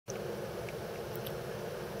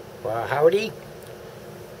Well, howdy.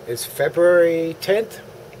 It's February 10th,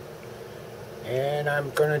 and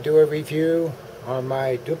I'm going to do a review on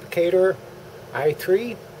my Duplicator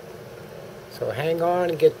i3. So hang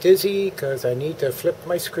on and get dizzy because I need to flip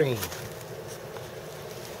my screen.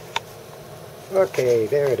 Okay,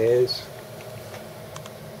 there it is.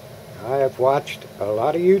 I have watched a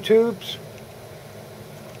lot of YouTubes,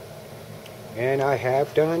 and I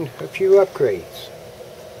have done a few upgrades.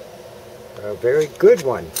 A very good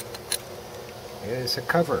one is a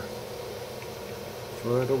cover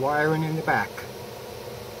for the wiring in the back.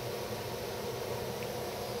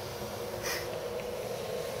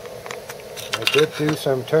 I did do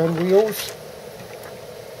some turn wheels.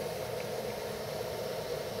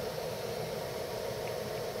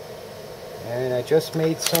 And I just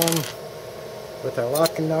made some with a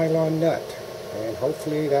lock and nylon nut. And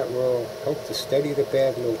hopefully that will help to steady the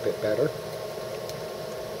bed a little bit better.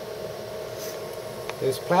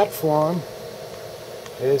 This platform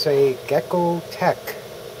is a Gecko Tech,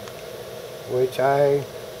 which I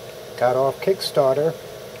got off Kickstarter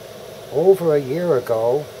over a year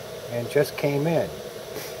ago and just came in.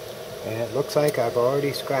 And it looks like I've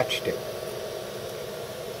already scratched it.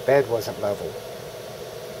 The bed wasn't level.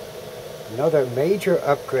 Another major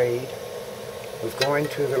upgrade was going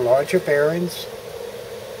to the larger bearings.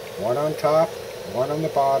 One on top, one on the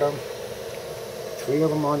bottom, 3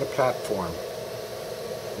 of them on the platform.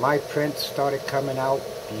 My prints started coming out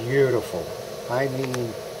beautiful. I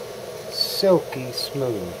mean, silky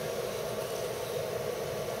smooth.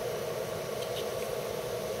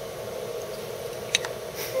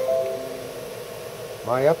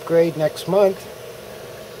 My upgrade next month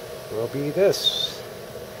will be this.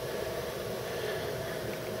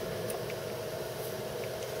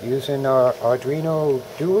 Using our Arduino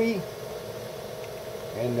DUI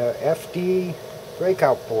and the FD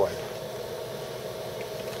breakout board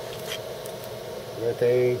with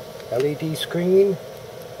a LED screen,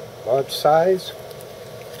 large size,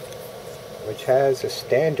 which has a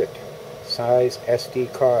standard size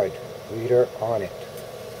SD card reader on it.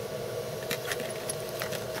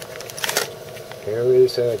 There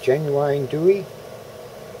is a genuine DUI,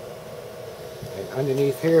 and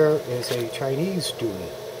underneath here is a Chinese DUI.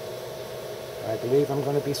 I believe I'm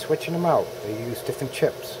going to be switching them out. They use different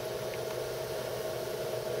chips.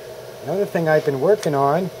 Another thing I've been working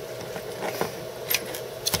on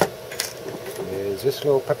is this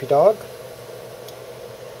little puppy dog.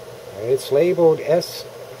 It's labeled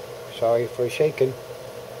sorry for shaking,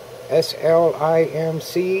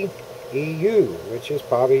 SLIMC EU, which is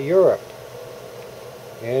probably Europe.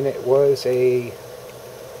 And it was a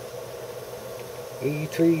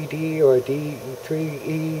E3D or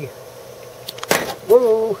D3E.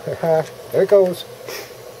 Whoa! There it goes.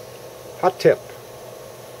 Hot tip.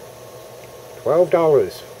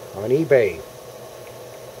 $12 on eBay.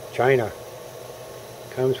 China.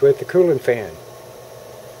 Comes with the cooling fan.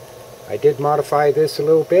 I did modify this a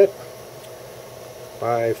little bit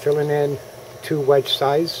by filling in 2 wedge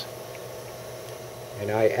size.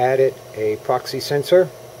 And I added a proxy sensor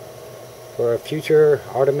for a future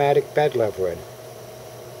automatic bed leveling.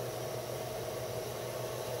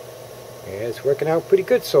 And it's working out pretty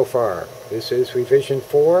good so far. This is revision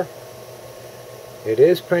 4. It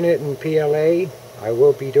is printed in PLA. I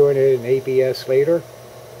will be doing it in ABS later.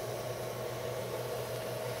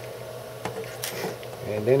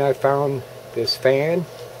 And then I found this fan.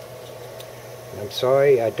 I'm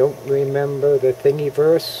sorry, I don't remember the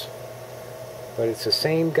Thingiverse, but it's the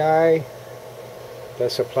same guy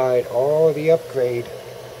that supplied all the upgrade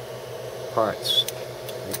parts.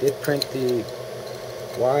 I did print the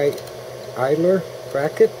Y idler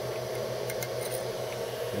bracket,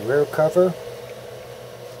 the rear cover.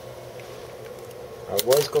 I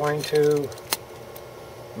was going to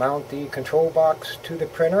mount the control box to the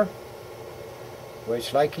printer,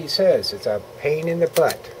 which, like he says, it's a pain in the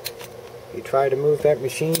butt. You try to move that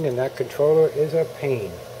machine and that controller is a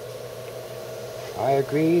pain. I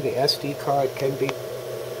agree, the SD card can be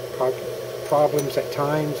problems at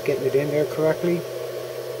times getting it in there correctly.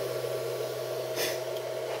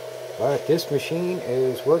 But this machine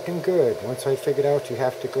is working good. Once I figured out you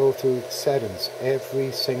have to go through settings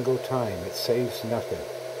every single time. It saves nothing.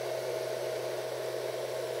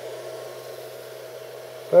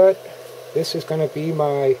 But this is going to be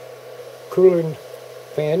my cooling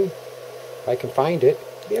fan. If I can find it.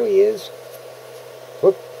 There he is.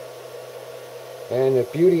 Whoop. And the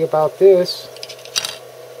beauty about this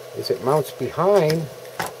is it mounts behind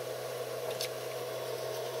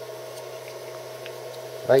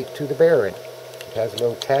right to the bearing. It has a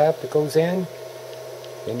little tab that goes in,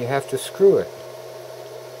 then you have to screw it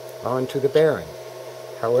onto the bearing.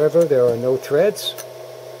 However, there are no threads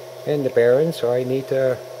in the bearing, so I need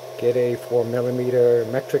to get a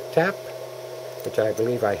 4mm metric tap, which I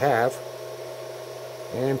believe I have,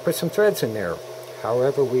 and put some threads in there.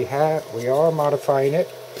 However, we are modifying it.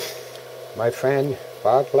 My friend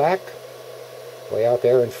Bob Black, way out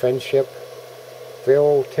there in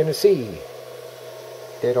Friendshipville, Tennessee,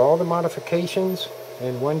 did all the modifications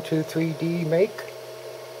in 123D make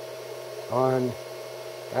on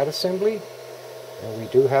that assembly, and we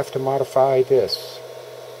do have to modify this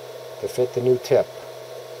to fit the new tip.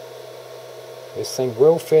 This thing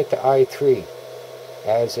will fit the i3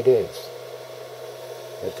 as it is,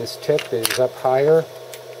 but this tip is up higher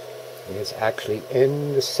and is actually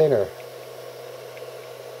in the center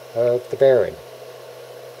of the bearing.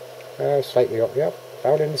 Slightly up, yep,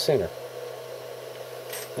 about in the center.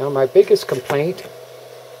 Now my biggest complaint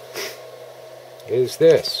is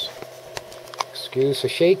this. Excuse the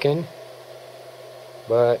shaking,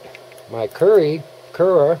 but my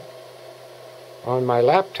Cura on my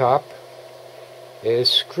laptop is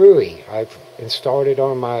screwy. I've installed it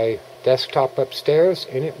on my desktop upstairs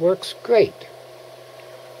and it works great.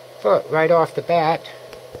 But right off the bat,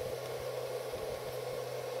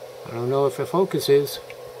 I don't know if it focuses,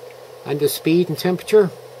 under speed and temperature,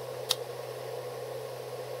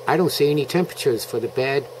 I don't see any temperatures for the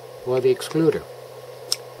bed or the excluder.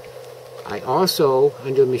 I also,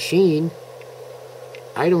 under machine,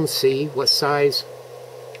 I don't see what size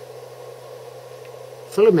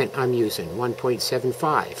filament I'm using,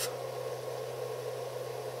 1.75.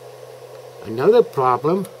 Another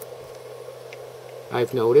problem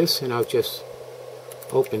I've noticed, and I'll just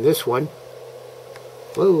open this one.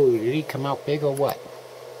 Whoa, did he come out big or what?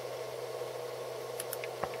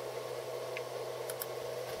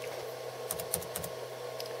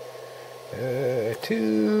 Uh,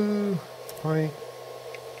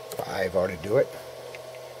 2.5 ought to do it.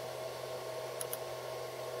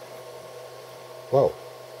 Whoa,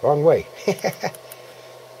 wrong way.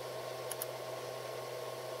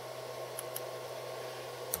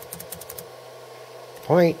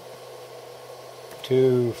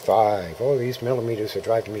 0.25. All these millimeters are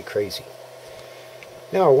driving me crazy.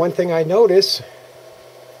 Now, one thing I notice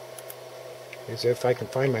is, if I can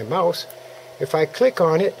find my mouse, if I click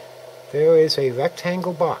on it, there is a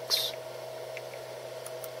rectangle box.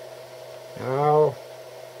 Now,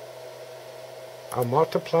 I'll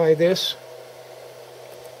multiply this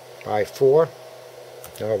by 4.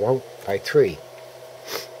 No, I won't. By 3.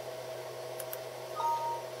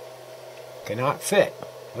 Cannot fit.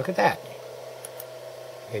 Look at that.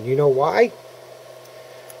 And you know why?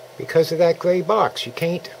 Because of that gray box. You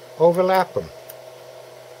can't overlap them.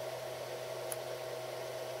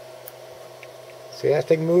 See that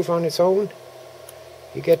thing move on its own?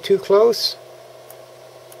 You get too close,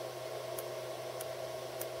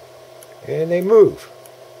 and they move.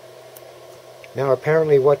 Now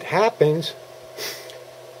apparently what happens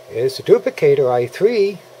is the Duplicator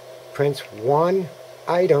i3 prints one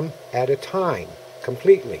item at a time,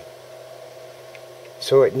 completely.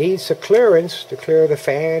 So it needs the clearance to clear the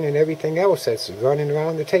fan and everything else that's running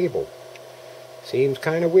around the table. Seems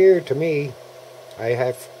kind of weird to me. I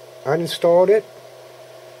have uninstalled it.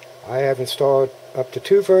 I have installed up to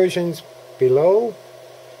 2 versions below,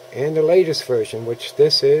 and the latest version, which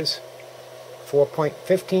this is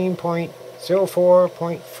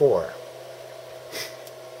 4.15.04.4.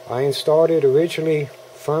 I installed it originally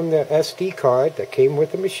from the SD card that came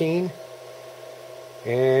with the machine,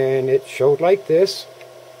 and it showed like this,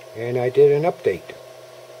 and I did an update.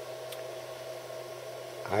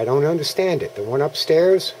 I don't understand it. The one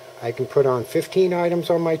upstairs, I can put on 15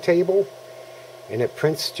 items on my table, and it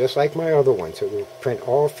prints just like my other ones. It will print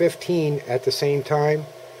all 15 at the same time.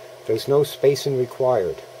 There's no spacing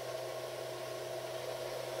required.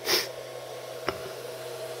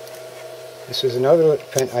 This is another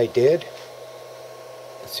print I did.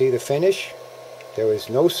 See the finish? There was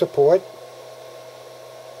no support.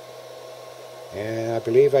 And I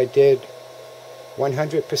believe I did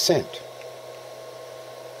 100%.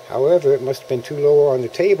 However, it must have been too low on the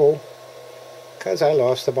table because I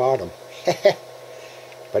lost the bottom.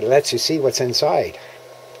 But it lets you see what's inside.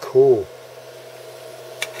 Cool.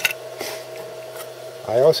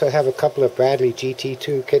 I also have a couple of Bradley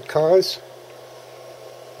GT2 kit cars,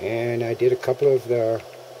 and I did a couple of the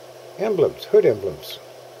emblems, hood emblems.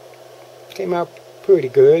 Came out pretty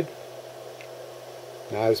good.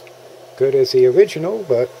 Not as good as the original,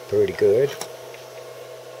 but pretty good.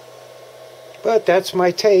 But that's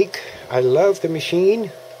my take. I love the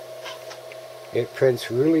machine. It prints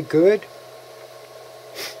really good.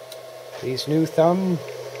 These new thumb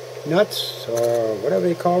nuts, or whatever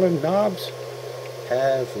they call them, knobs,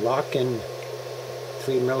 have locking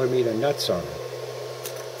 3mm nuts on them,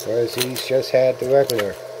 whereas these just had the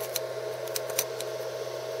regular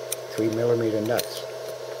 3mm nuts,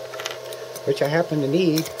 which I happen to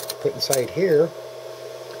need to put inside here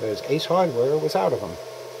because Ace Hardware was out of them.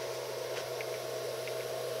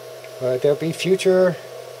 But there'll be future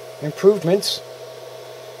improvements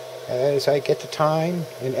as I get the time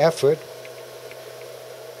and effort.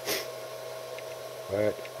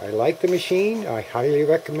 But I like the machine. I highly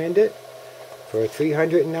recommend it. For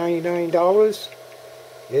 $399,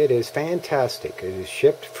 it is fantastic. It is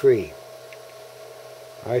shipped free.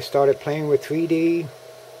 I started playing with 3D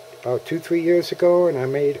about 2-3 years ago, and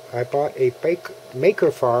I bought a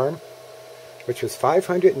maker farm, which was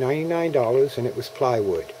 $599, and it was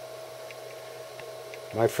plywood.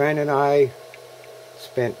 My friend and I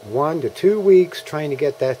spent 1 to 2 weeks trying to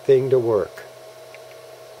get that thing to work,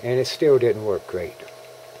 and it still didn't work great.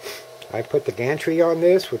 I put the gantry on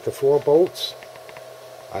this with the 4 bolts.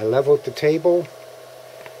 I leveled the table,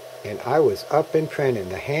 and I was up and printing.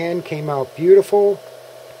 The hand came out beautiful,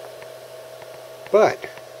 but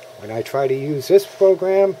when I try to use this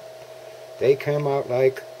program, they come out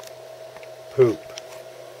like poop,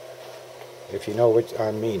 if you know what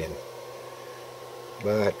I'm meaning.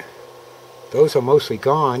 But those are mostly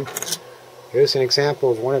gone. Here's an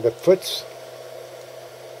example of one of the foots,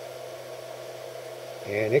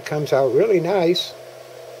 and it comes out really nice,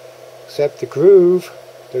 except the groove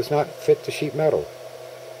does not fit the sheet metal.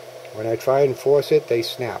 When I try and force it, they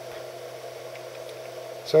snap.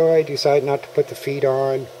 So I decided not to put the feet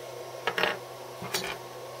on.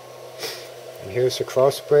 And here's the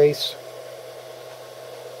cross brace,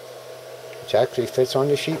 which actually fits on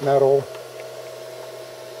the sheet metal.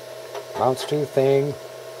 Mounts to the thing.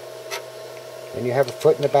 Then you have a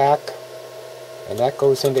foot in the back, and that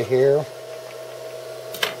goes into here.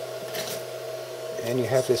 And you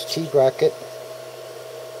have this T-bracket,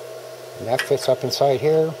 and that fits up inside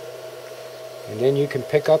here. And then you can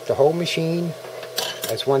pick up the whole machine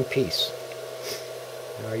as one piece.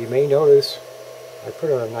 Now you may notice I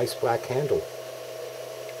put on a nice black handle.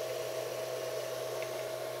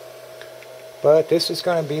 But this is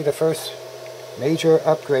going to be the first major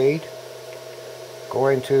upgrade,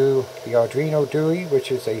 going to the Arduino DUI,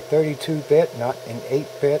 which is a 32-bit, not an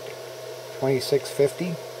 8-bit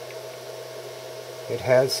 2650. It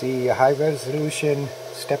has the high-resolution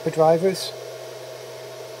stepper drivers,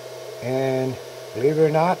 and believe it or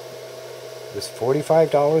not, it was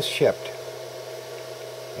 $45 shipped.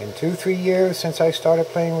 In 2-3 years since I started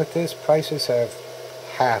playing with this, prices have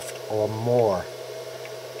halved or more.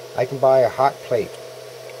 I can buy a hot plate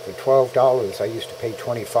for $12. I used to pay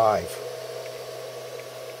 $25.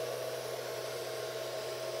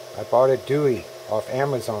 I bought a DUI off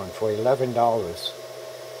Amazon for $11.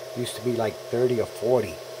 Used to be like $30 or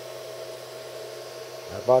 $40.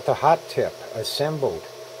 I bought the hot tip assembled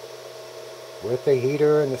with the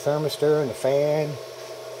heater and the thermistor and the fan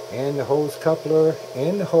and the hose coupler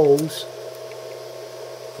and the hose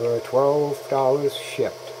for $12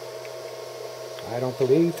 shipped. I don't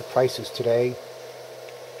believe the prices today.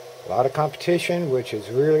 A lot of competition, which is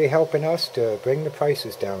really helping us to bring the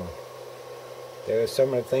prices down. There are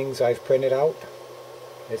some of the things I've printed out.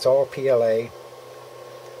 It's all PLA.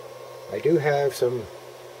 I do have some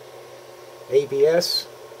ABS,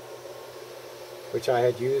 which I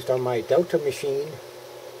had used on my Delta machine.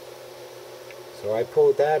 So I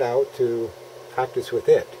pulled that out to practice with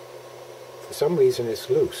it. For some reason it's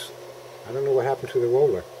loose. I don't know what happened to the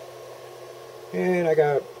roller. And I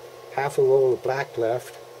got half a roll of black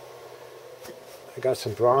left. I got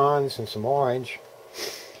some bronze and some orange.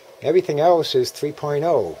 Everything else is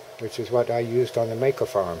 3.0, which is what I used on the Maker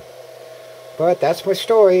Farm. But that's my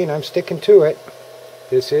story, and I'm sticking to it.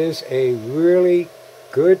 This is a really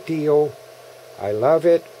good deal. I love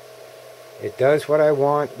it. It does what I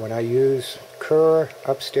want when I use Cur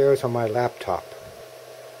upstairs on my laptop.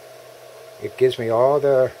 It gives me all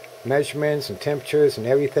the measurements and temperatures and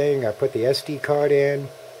everything. I put the SD card in.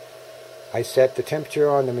 I set the temperature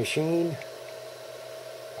on the machine.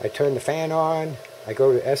 I turn the fan on. I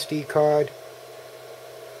go to the SD card,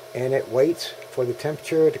 and it waits for the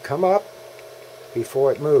temperature to come up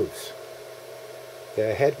before it moves.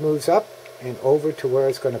 The head moves up and over to where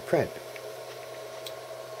it's going to print.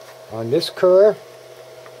 On this Cur,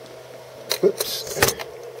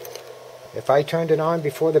 if I turned it on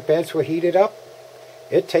before the beds were heated up,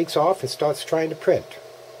 it takes off and starts trying to print.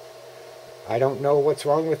 I don't know what's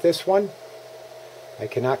wrong with this one. I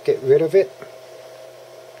cannot get rid of it.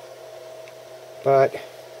 But,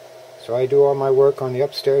 so I do all my work on the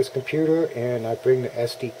upstairs computer, and I bring the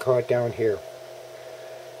SD card down here.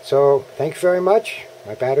 So, thanks very much.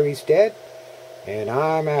 My battery's dead, and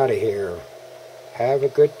I'm out of here. Have a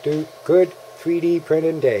good 3D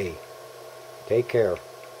printing day. Take care.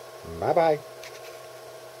 Bye-bye.